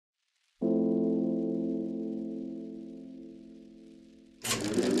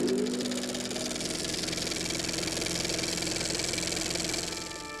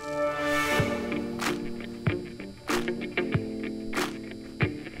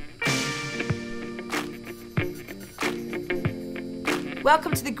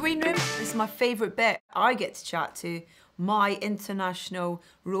Welcome to the green room. This is my favourite bit. I get to chat to my international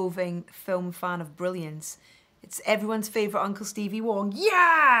roving film fan of brilliance. It's everyone's favourite Uncle Stevie Wong.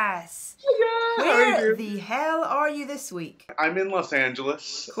 Yes! Yeah, Where the hell are you this week? I'm in Los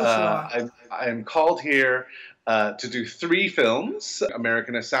Angeles. Of course you are. I'm called here to do 3 films.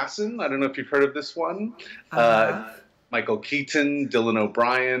 American Assassin, I don't know if you've heard of this one. Michael Keaton, Dylan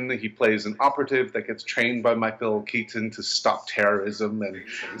O'Brien. He plays an operative that gets trained by Michael Keaton to stop terrorism.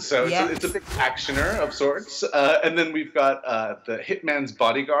 And so it's a big actioner of sorts. And then we've got the Hitman's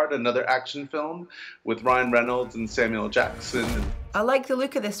Bodyguard, another action film with Reynolds and Samuel Jackson. I like the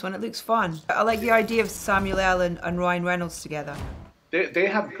look of this one. It looks fun. I like the idea of Samuel L. and Ryan Reynolds together. They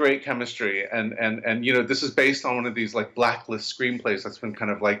have great chemistry, and you know, this is based on one of these like blacklist screenplays that's been kind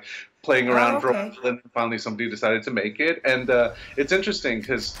of like playing around for a while, and finally somebody decided to make it. And it's interesting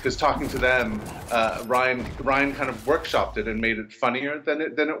because talking to them, Ryan kind of workshopped it and made it funnier than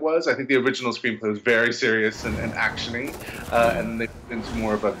it was. I think the original screenplay was very serious and actiony, and they put into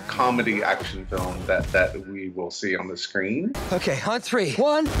more of a comedy action film that we will see on the screen. Okay, on 3.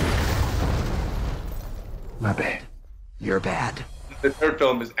 1. My bad. You're bad. The third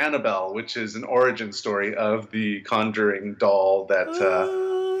film is Annabelle, which is an origin story of the Conjuring doll that,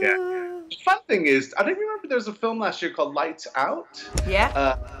 The fun thing is, I don't remember there was a film last year called Lights Out.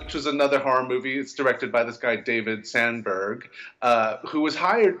 Yeah. Which was another horror movie. It's directed by this guy, David Sandberg, who was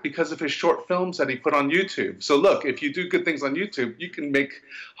hired because of his short films that he put on YouTube. So look, if you do good things on YouTube, you can make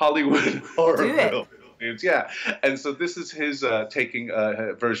Hollywood horror films. Yeah, and so this is his taking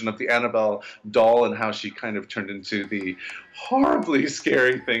a version of the Annabelle doll and how she kind of turned into the horribly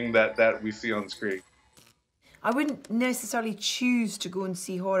scary thing that we see on screen. I wouldn't necessarily choose to go and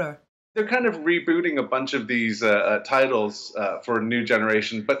see horror. They're kind of rebooting a bunch of these titles for a new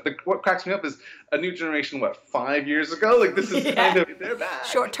generation, but what cracks me up is a new generation, what, 5 years ago? Like, this is kind of, they're back.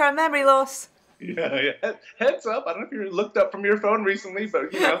 Short-term memory loss. Yeah. Heads up, I don't know if you looked up from your phone recently,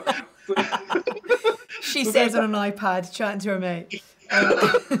 but, you know. She says on an iPad, chatting to her mate.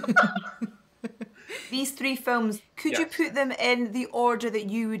 These 3 films, could you put them in the order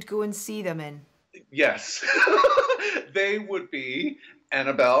that you would go and see them in? Yes. They would be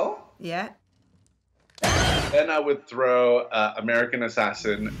Annabelle. Yeah. Then I would throw American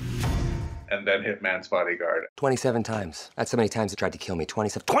Assassin, and then Hitman's Bodyguard. 27 times. That's how many times it tried to kill me.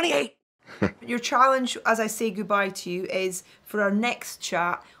 27. 28! Your challenge, as I say goodbye to you, is for our next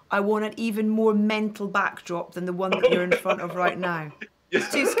chat, I want an even more mental backdrop than the one that you're in front of right now. It's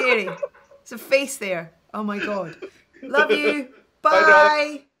too scary. It's a face there. Oh my God. Love you.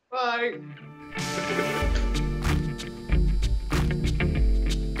 Bye. Bye.